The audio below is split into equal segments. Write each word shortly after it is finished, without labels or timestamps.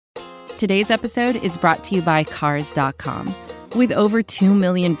Today's episode is brought to you by Cars.com. With over 2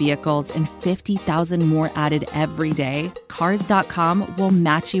 million vehicles and 50,000 more added every day, Cars.com will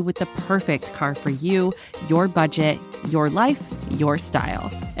match you with the perfect car for you, your budget, your life, your style.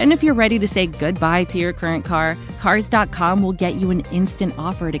 And if you're ready to say goodbye to your current car, Cars.com will get you an instant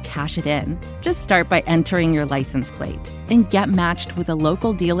offer to cash it in. Just start by entering your license plate and get matched with a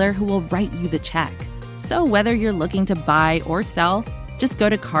local dealer who will write you the check. So whether you're looking to buy or sell, just go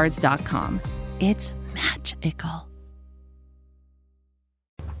to Cars.com. It's magical.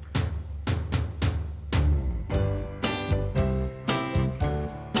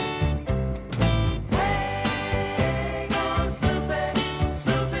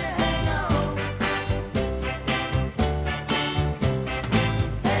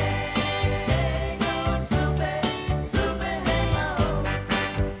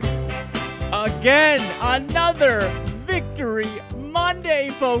 Again, another Victory Monday,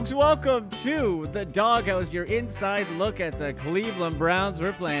 folks. Welcome to the Doghouse, your inside look at the Cleveland Browns.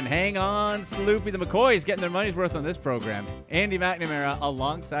 We're playing Hang On, Sloopy. The McCoys getting their money's worth on this program. Andy McNamara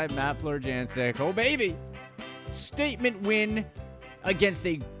alongside Matt Florjancic. Oh, baby. Statement win against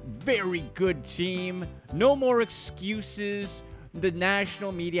a very good team. No more excuses. The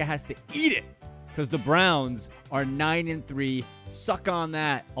national media has to eat it because the Browns are 9-3. Suck on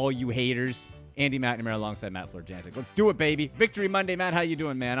that, all you haters. Andy McNamara alongside Matt Florjancic. Let's do it, baby. Victory Monday. Matt, how you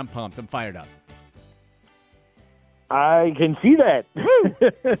doing, man? I'm pumped. I'm fired up. I can see that.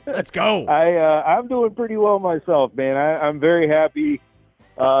 Let's go. I'm doing pretty well myself, man. I'm very happy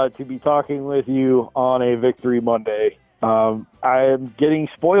to be talking with you on a Victory Monday. I am getting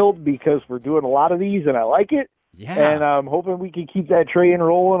spoiled because we're doing a lot of these, and I like it. Yeah. And I'm hoping we can keep that train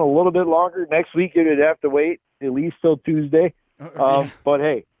rolling a little bit longer. Next week, it would have to wait at least till Tuesday. But,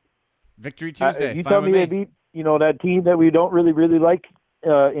 hey. Victory Tuesday. If you tell me they beat, that team that we don't really like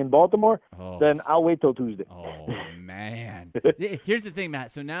in Baltimore, then I'll wait till Tuesday. Oh, man. Here's the thing,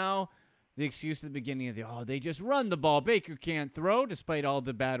 Matt. So now the excuse at the beginning of they just run the ball. Baker can't throw despite all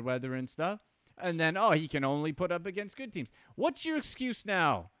the bad weather and stuff. And then, he can only put up against good teams. What's your excuse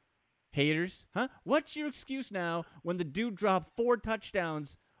now, haters? Huh? What's your excuse now when the dude dropped 4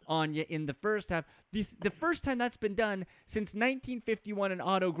 touchdowns on you in the first half? The first time that's been done since 1951 in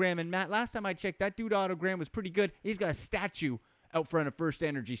Otto Graham. And Matt, last time I checked, that dude Otto Graham was pretty good. He's got a statue out front of First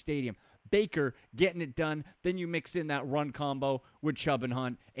Energy Stadium. Baker getting it done. Then you mix in that run combo with Chubb and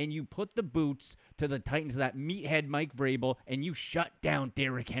Hunt, and you put the boots to the Titans, that meathead Mike Vrabel, and you shut down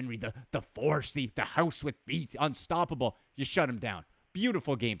Derrick Henry, the force, the house with feet, unstoppable. You shut him down.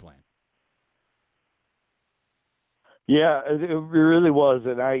 Beautiful game plan. Yeah, it really was,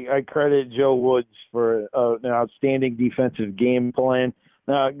 and I credit Joe Woods for an outstanding defensive game plan.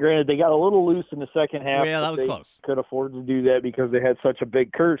 Granted, they got a little loose in the second half. Yeah, that was close. Could afford to do that because they had such a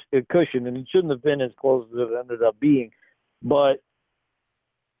big cushion, and it shouldn't have been as close as it ended up being. But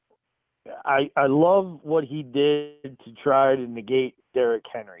I love what he did to try to negate Derrick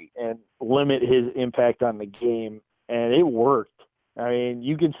Henry and limit his impact on the game, and it worked. I mean,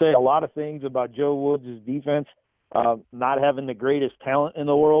 you can say a lot of things about Joe Woods' defense, not having the greatest talent in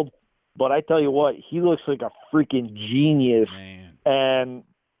the world, but I tell you what, he looks like a freaking genius. Man. And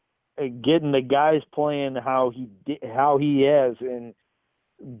getting the guys playing how he has, and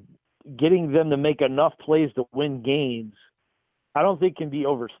getting them to make enough plays to win games, I don't think can be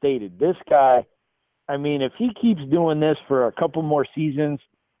overstated. This guy, I mean, if he keeps doing this for a couple more seasons,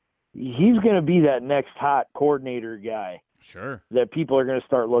 he's going to be that next hot coordinator guy. Sure. That people are going to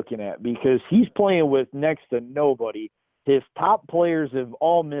start looking at because he's playing with next to nobody. His top players have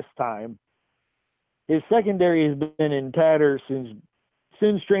all missed time. His secondary has been in tatters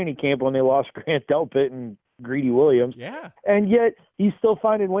since training camp when they lost Grant Delpit and Greedy Williams. Yeah. And yet he's still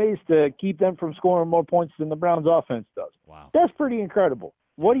finding ways to keep them from scoring more points than the Browns offense does. Wow. That's pretty incredible.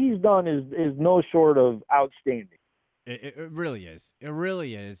 What he's done is no short of outstanding. It really is. It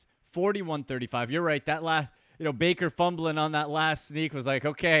really is. 41-35. You're right. That last, Baker fumbling on that last sneak was like,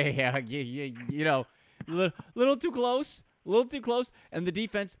 okay, little too close. And the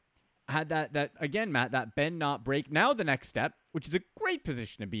defense had that again, Matt, that bend not break. Now the next step, which is a great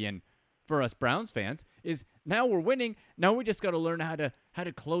position to be in for us Browns fans, is now we're winning. Now we just got to learn how to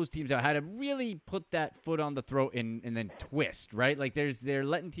close teams out, how to really put that foot on the throat and then twist, right? Like they're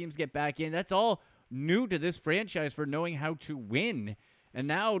letting teams get back in. That's all new to this franchise for knowing how to win. And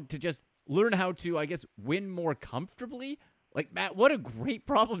now to just learn how to, I guess, win more comfortably. Like, Matt, what a great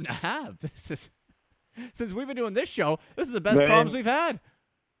problem to have. This is, since we've been doing this show, this is the best problems we've had.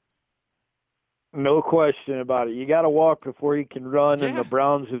 No question about it. You got to walk before you can run, and the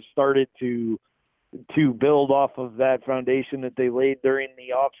Browns have started to to build off of that foundation that they laid during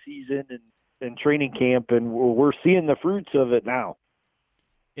the off season and training camp, and we're seeing the fruits of it now.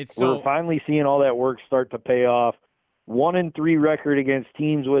 We're finally seeing all that work start to pay off. 1-3 record against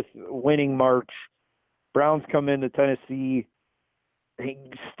teams with winning marks. Browns come into Tennessee,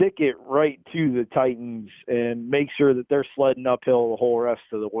 stick it right to the Titans, and make sure that they're sledding uphill the whole rest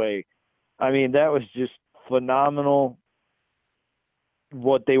of the way. I mean, that was just phenomenal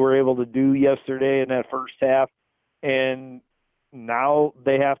what they were able to do yesterday in that first half. And now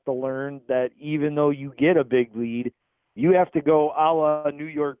they have to learn that even though you get a big lead, you have to go a la New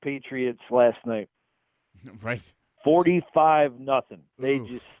York Patriots last night. Right. 45-0. They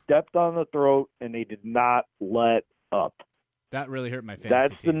just stepped on the throat, and they did not let up. That really hurt my fantasy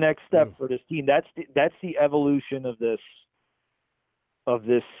That's team. the next step for this team. That's the evolution of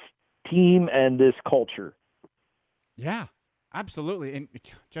this team and this culture. Yeah, absolutely. And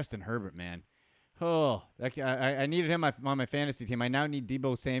Justin Herbert, man. Oh, I needed him on my fantasy team. I now need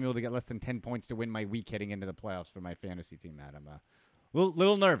Deebo Samuel to get less than 10 points to win my week heading into the playoffs for my fantasy team, Matt. I'm a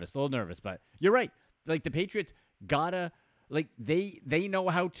little nervous, but you're right. Like, the Patriots gotta, like, they know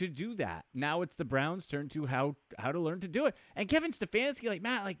how to do that. Now it's the Browns' turn to how to learn to do it. And Kevin Stefanski, like,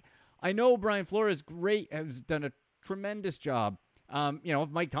 Matt, like, I know Brian Flores has done a tremendous job. If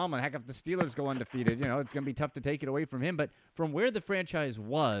Mike Tomlin, heck, if the Steelers go undefeated, it's going to be tough to take it away from him. But from where the franchise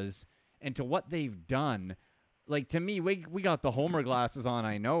was and to what they've done, like, to me, we got the homer glasses on,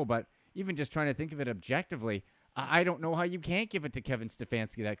 I know, but even just trying to think of it objectively, I don't know how you can't give it to Kevin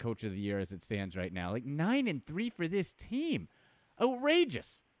Stefanski, that coach of the year as it stands right now. Like, 9-3 for this team.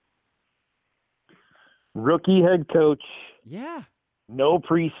 Outrageous. Rookie head coach. Yeah. No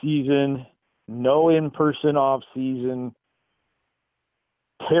preseason, no in-person off season.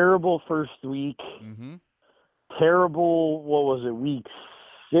 Terrible first week. Mm-hmm. Terrible, what was it, week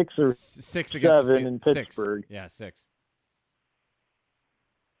 6 or 6 7 in Pittsburgh. 6. Yeah, 6.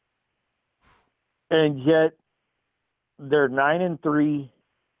 And yet they're 9-3,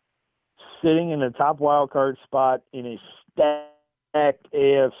 sitting in the top wild card spot in a stacked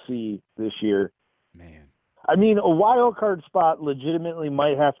AFC this year. Man. I mean, a wild card spot legitimately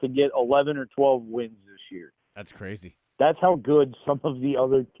might have to get 11 or 12 wins this year. That's crazy. That's how good some of the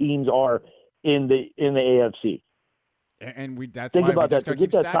other teams are in the AFC. And think about that. To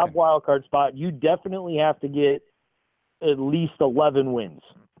get that top wild card spot, you definitely have to get at least 11 wins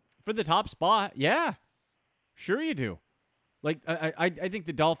for the top spot. Yeah, sure you do. Like, I think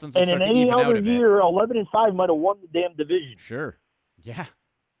the Dolphins will and start in to any even out other a bit. year, 11-5 might have won the damn division. Sure. Yeah.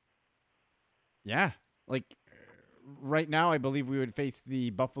 Like, right now, I believe we would face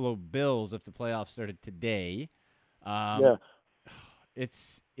the Buffalo Bills if the playoffs started today. Yeah.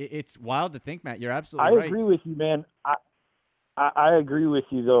 It's wild to think, Matt. You're absolutely right. I agree with you, man. I agree with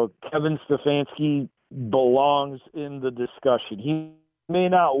you, though. Kevin Stefanski belongs in the discussion. He may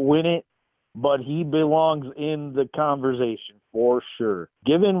not win it, but he belongs in the conversation for sure.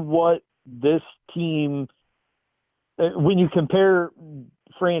 Given what this team, when you compare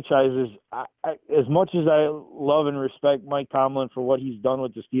franchises, as much as I love and respect Mike Tomlin for what he's done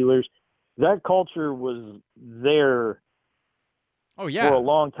with the Steelers, that culture was there for a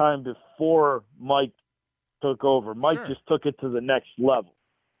long time before Mike took over. Mike just took it to the next level.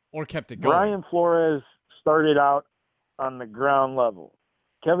 Or kept it going. Brian Flores started out on the ground level.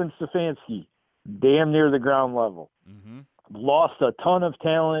 Kevin Stefanski, damn near the ground level. Mm-hmm. Lost a ton of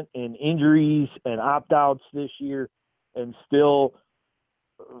talent in injuries and opt-outs this year and still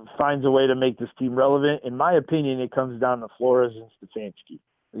finds a way to make this team relevant. In my opinion, it comes down to Flores and Stefanski,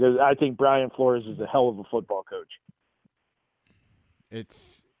 because I think Brian Flores is a hell of a football coach.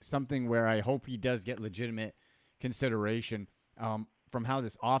 It's something where I hope he does get legitimate consideration from how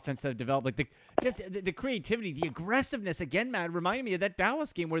this offense has developed. Like, the creativity, the aggressiveness. Again, Matt, reminded me of that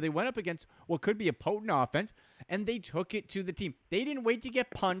Dallas game where they went up against what could be a potent offense, and they took it to the team. They didn't wait to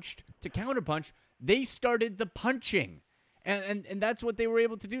get punched to counterpunch. They started the punching. And that's what they were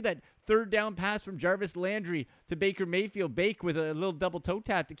able to do. That third down pass from Jarvis Landry to Baker Mayfield. Bake with a little double toe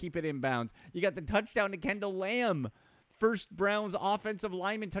tap to keep it in bounds. You got the touchdown to Kendall Lamb. First Browns offensive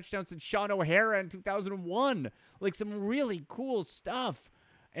lineman touchdown since Sean O'Hara in 2001. Like, some really cool stuff.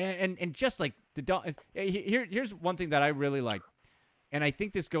 And just like here's one thing that I really like. And I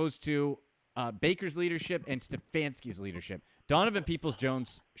think this goes to Baker's leadership and Stefanski's leadership. Donovan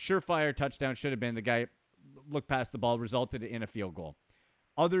Peoples-Jones, surefire touchdown, should have been. The guy looked past the ball, resulted in a field goal.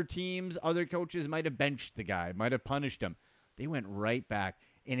 Other teams, other coaches might have benched the guy, might have punished him. They went right back.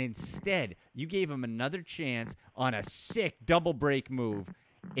 And instead, you gave him another chance on a sick double break move,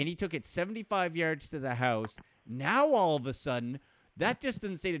 and he took it 75 yards to the house. Now, all of a sudden, That just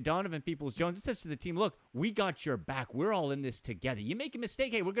doesn't say to Donovan Peoples-Jones. It says to the team, look, we got your back. We're all in this together. You make a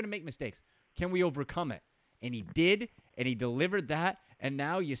mistake, hey, we're going to make mistakes. Can we overcome it? And he did, and he delivered that. And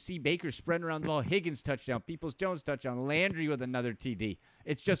now you see Baker spreading around the ball. Higgins touchdown, Peoples-Jones touchdown, Landry with another TD.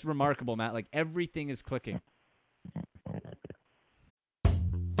 It's just remarkable, Matt. Like, everything is clicking.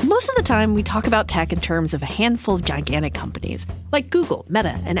 Most of the time, we talk about tech in terms of a handful of gigantic companies, like Google,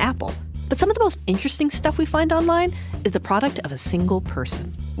 Meta, and Apple. But some of the most interesting stuff we find online is the product of a single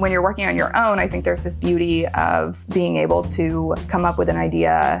person. When you're working on your own, I think there's this beauty of being able to come up with an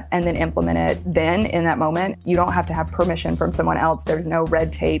idea and then implement it then in that moment. You don't have to have permission from someone else. There's no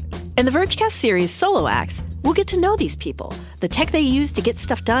red tape. In the Vergecast series Solo Acts, we'll get to know these people, the tech they use to get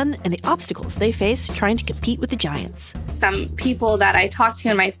stuff done, and the obstacles they face trying to compete with the giants. Some people that I talk to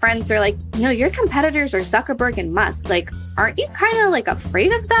and my friends are like, your competitors are Zuckerberg and Musk. Like, aren't you kind of like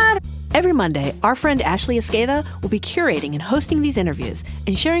afraid of that? Every Monday, our friend Ashley Esqueda will be curating and hosting these interviews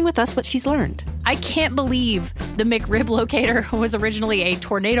and sharing with us what she's learned. I can't believe the McRib locator was originally a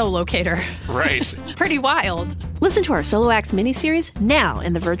tornado locator. Right. Pretty wild. Listen to our Solo Acts miniseries now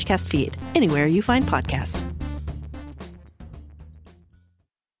in the Vergecast feed, anywhere you find podcasts.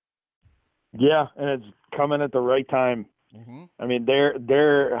 Yeah, and it's coming at the right time. Mm-hmm. I mean,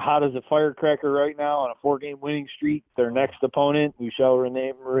 they're hot as a firecracker right now on a 4-game winning streak. Their next opponent, who shall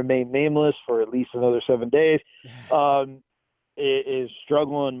remain nameless for at least another 7 days, is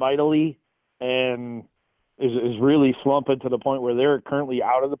struggling mightily and is really slumping to the point where they're currently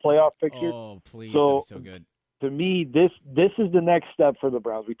out of the playoff picture. Oh, please. So, so good. To me, this is the next step for the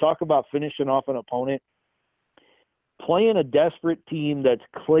Browns. We talk about finishing off an opponent, playing a desperate team that's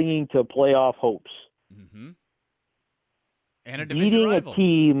clinging to playoff hopes. Mm-hmm. And a division beating rival. A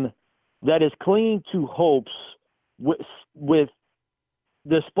team that is clinging to hopes with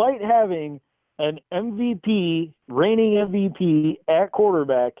despite having an MVP, reigning MVP at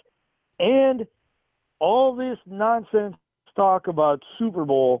quarterback, and all this nonsense talk about Super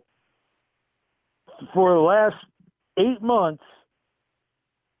Bowl for the last 8 months,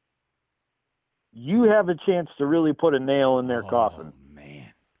 you have a chance to really put a nail in their coffin.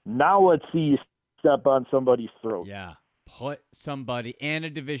 Man. Now let's see you step on somebody's throat. Yeah. Put somebody and a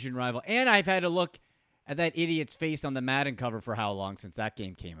division rival. And I've had to look at that idiot's face on the Madden cover for how long since that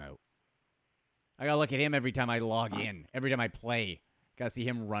game came out. I got to look at him every time I log in, every time I play. Got to see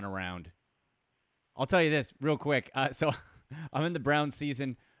him run around. I'll tell you this real quick. So I'm in the Browns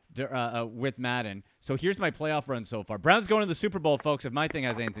season with Madden. So here's my playoff run so far. Browns going to the Super Bowl, folks, if my thing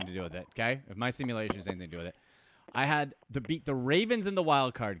has anything to do with it, okay? If my simulation has anything to do with it. I had to beat the Ravens in the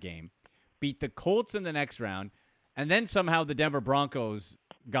wild card game, beat the Colts in the next round, and then somehow the Denver Broncos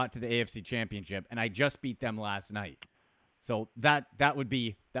got to the AFC Championship, and I just beat them last night. So that would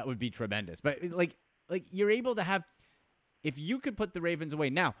be tremendous. But like you're able to have, if you could put the Ravens away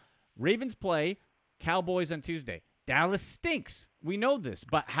now. Ravens play Cowboys on Tuesday. Dallas stinks. We know this.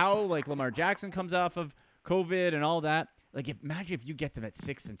 But how like Lamar Jackson comes off of COVID and all that. Like imagine if you get them at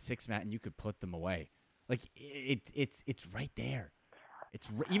 6-6, Matt, and you could put them away. Like it's right there.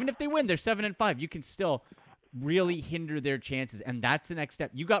 Even if they win, they're 7-5. You can still really hinder their chances, and that's the next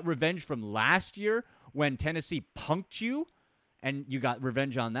step. You got revenge from last year when Tennessee punked you, and you got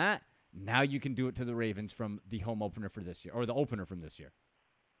revenge on that. Now you can do it to the Ravens from the home opener for this year, or the opener from this year.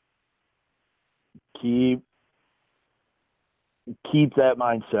 Keep that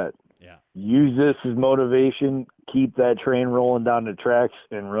mindset. Yeah. Use this as motivation. Keep that train rolling down the tracks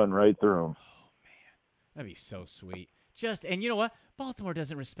and run right through them. Oh, man. That'd be so sweet. And you know what? Baltimore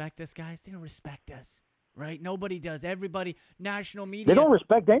doesn't respect us, guys. They don't respect us. Right? Nobody does. Everybody, national media. They don't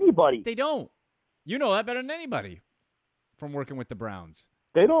respect anybody. They don't. You know that better than anybody from working with the Browns.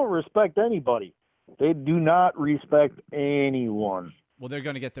 They don't respect anybody. They do not respect anyone. Well, they're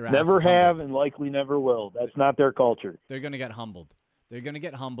going to get their asses Never have humbled. and likely never will. That's not their culture. They're going to get humbled.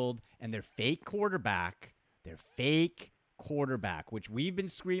 And their fake quarterback, which we've been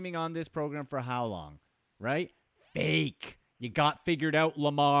screaming on this program for how long, right? Fake. You got figured out,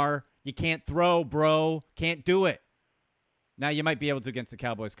 Lamar. You can't throw, bro. Can't do it. Now, you might be able to against the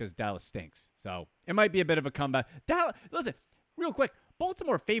Cowboys because Dallas stinks. So, it might be a bit of a comeback. Listen, real quick.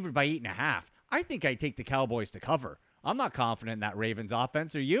 Baltimore favored by 8.5. I think I take the Cowboys to cover. I'm not confident in that Ravens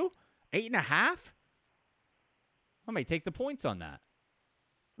offense. Are you? 8.5? I might take the points on that.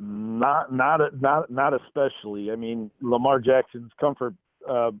 Not especially. I mean, Lamar Jackson's comfort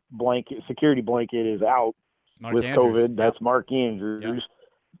security blanket is out with Andrews. COVID. That's Mark Andrews. Yep.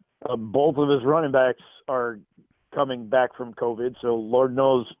 Both of his running backs are coming back from COVID, so Lord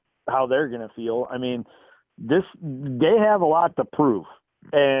knows how they're going to feel. I mean, they have a lot to prove.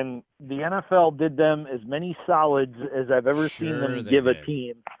 And the NFL did them as many solids as I've ever seen them give a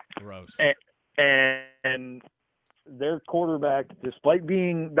team. Gross. And their quarterback, despite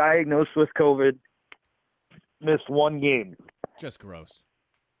being diagnosed with COVID, missed one game. Just gross.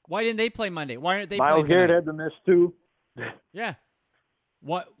 Why didn't they play Monday? Why aren't they Myles playing tonight? Garrett had to miss 2. Yeah.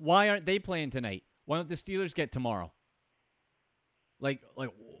 Why aren't they playing tonight? Why don't the Steelers get tomorrow?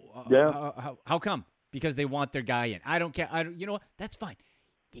 How come? Because they want their guy in. I don't care. You know what? That's fine.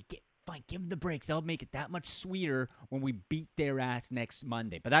 Fine. Give them the breaks. That'll make it that much sweeter when we beat their ass next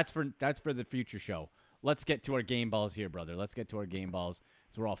Monday. But that's for the future show. Let's get to our game balls here, brother. Let's get to our game balls.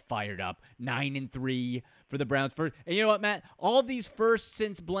 So we're all fired up. 9-3 for the Browns. And you know what, Matt? All these firsts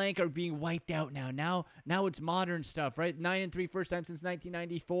since blank are being wiped out now. Now it's modern stuff, right? 9-3, first time since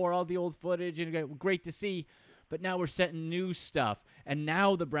 1994. All the old footage, and great to see. But now we're setting new stuff. And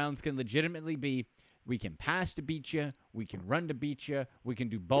now the Browns can legitimately be, we can pass to beat you. We can run to beat you. We can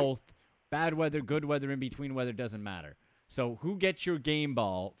do both. Bad weather, good weather, in between weather, doesn't matter. So who gets your game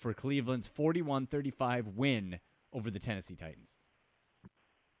ball for Cleveland's 41-35 win over the Tennessee Titans?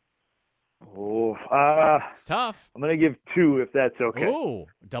 Oh, it's tough. I'm going to give 2 if that's okay. Oh,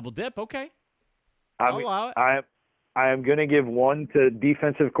 double dip. Okay. I'll allow it. I am going to give 1 to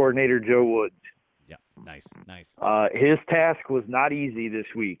defensive coordinator Joe Woods. Yeah, nice. His task was not easy this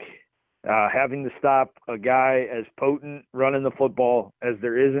week. Having to stop a guy as potent running the football as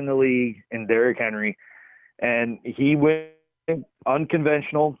there is in the league in Derrick Henry. And he went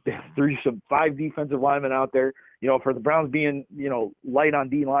unconventional, threw 5 defensive linemen out there. For the Browns being, light on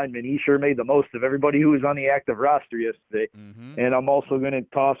D linemen, he sure made the most of everybody who was on the active roster yesterday. Mm-hmm. And I'm also going to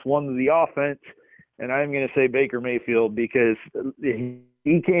toss 1 to the offense, and I'm going to say Baker Mayfield, because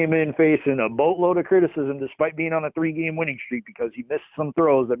he came in facing a boatload of criticism despite being on a 3-game winning streak, because he missed some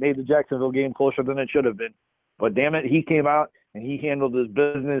throws that made the Jacksonville game closer than it should have been. But damn it, he came out and he handled his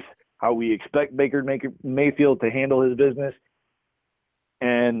business how we expect Baker Mayfield to handle his business.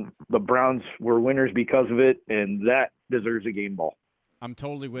 And the Browns were winners because of it, and that deserves a game ball. I'm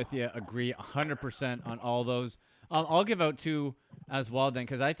totally with you. Agree 100% on all those. I'll give out 2 as well then,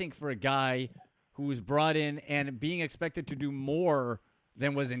 because I think for a guy who was brought in and being expected to do more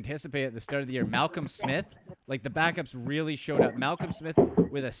than was anticipated at the start of the year, Malcolm Smith, the backups really showed up. Malcolm Smith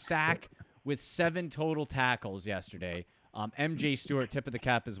with a sack with 7 total tackles yesterday. MJ Stewart, tip of the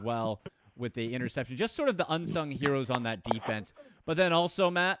cap as well, with the interception. Just sort of the unsung heroes on that defense. But then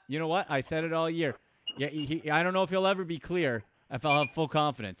also, Matt, you know what? I said it all year. Yeah, I don't know if he'll ever be clear, if I'll have full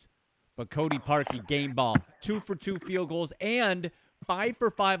confidence. But Cody Parkey, game ball. 2 for 2 field goals and 5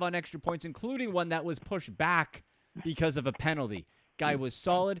 for 5 on extra points, including one that was pushed back because of a penalty. Guy was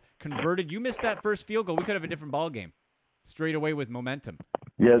solid, converted. You missed that first field goal. We could have a different ball game straight away with momentum.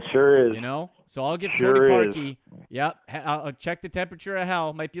 Yes, sure is. So I'll give Cody Parkey. Yep, I'll check the temperature of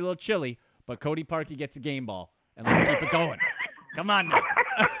hell. Might be a little chilly, but Cody Parkey gets a game ball, and let's keep it going. Come on now.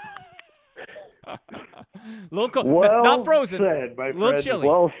 Little cold, well not frozen. Said, my little friend. chilly.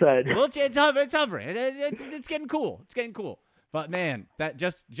 Well said. It's hovering. It's getting cool. It's getting cool. But man, that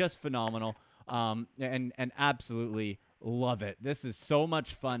just phenomenal. And absolutely love it. This is so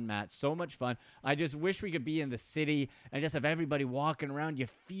much fun, Matt. So much fun. I just wish we could be in the city and just have everybody walking around. You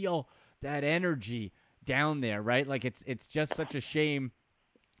feel that energy down there, right? It's just such a shame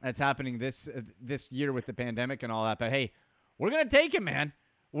that's happening this year with the pandemic and all that. But hey, we're gonna take it, man.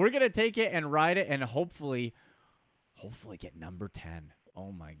 We're gonna take it and ride it, and hopefully get number 10.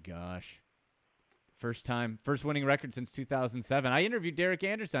 Oh my gosh. First winning record since 2007. I interviewed Derek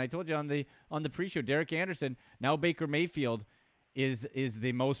Anderson. I told you on the pre-show, Derek Anderson. Now Baker Mayfield is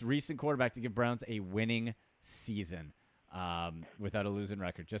the most recent quarterback to give Browns a winning season without a losing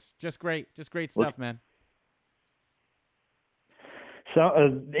record. Just great stuff, man. So,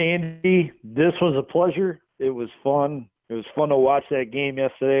 Andy, this was a pleasure. It was fun. It was fun to watch that game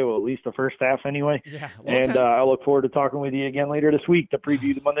yesterday, well, at least the first half anyway. Yeah. And I look forward to talking with you again later this week to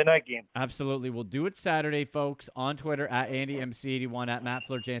preview the Monday night game. Absolutely. We'll do it Saturday, folks, on Twitter, at AndyMC81, at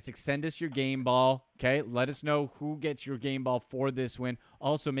MattFleur-Jancic. Send us your game ball, okay? Let us know who gets your game ball for this win.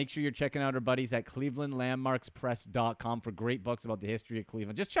 Also, make sure you're checking out our buddies at ClevelandLandmarksPress.com for great books about the history of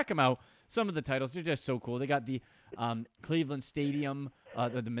Cleveland. Just check them out. Some of the titles, they're just so cool. They got the Cleveland Stadium,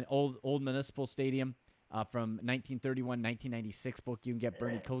 the old Municipal Stadium. From 1931, 1996 book. You can get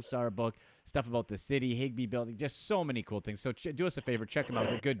Bernie Kosar book, stuff about the city, Higbee building, just so many cool things. So do us a favor, check them out.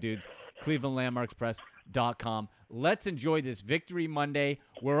 They're good dudes. ClevelandLandmarksPress.com. Let's enjoy this Victory Monday.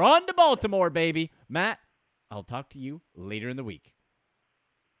 We're on to Baltimore, baby. Matt, I'll talk to you later in the week.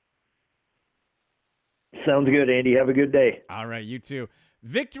 Sounds good, Andy. Have a good day. All right, you too.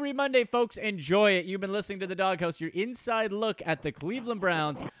 Victory Monday, folks. Enjoy it. You've been listening to the Doghouse, your inside look at the Cleveland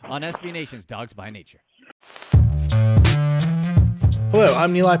Browns on SB Nation's Dogs by Nature. Hello,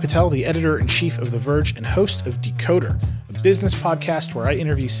 I'm Nilay Patel, the editor-in-chief of The Verge and host of Decoder, a business podcast where I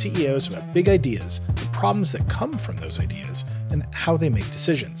interview CEOs about big ideas, the problems that come from those ideas, and how they make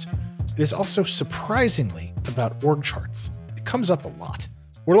decisions. It is also surprisingly about org charts. It comes up a lot.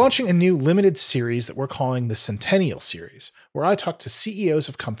 We're launching a new limited series that we're calling the Centennial Series, where I talk to CEOs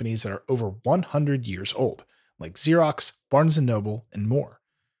of companies that are over 100 years old, like Xerox, Barnes & Noble, and more.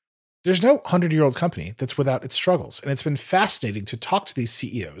 There's no 100-year-old company that's without its struggles, and it's been fascinating to talk to these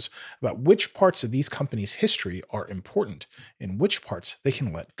CEOs about which parts of these companies' history are important and which parts they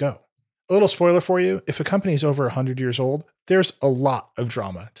can let go. A little spoiler for you, if a company is over 100 years old, there's a lot of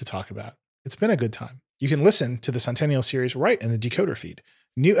drama to talk about. It's been a good time. You can listen to the Centennial Series right in the Decoder feed.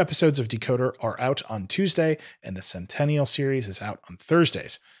 New episodes of Decoder are out on Tuesday, and the Centennial Series is out on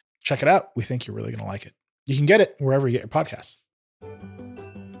Thursdays. Check it out. We think you're really going to like it. You can get it wherever you get your podcasts.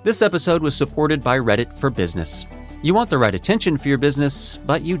 This episode was supported by Reddit for Business. You want the right attention for your business,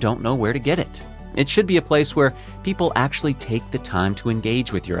 but you don't know where to get it. It should be a place where people actually take the time to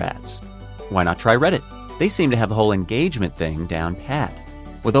engage with your ads. Why not try Reddit? They seem to have the whole engagement thing down pat.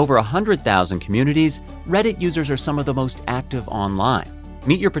 With over 100,000 communities, Reddit users are some of the most active online.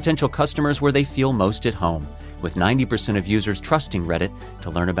 Meet your potential customers where they feel most at home, with 90% of users trusting Reddit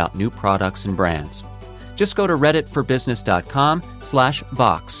to learn about new products and brands. Just go to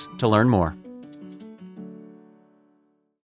redditforbusiness.com/Vox to learn more.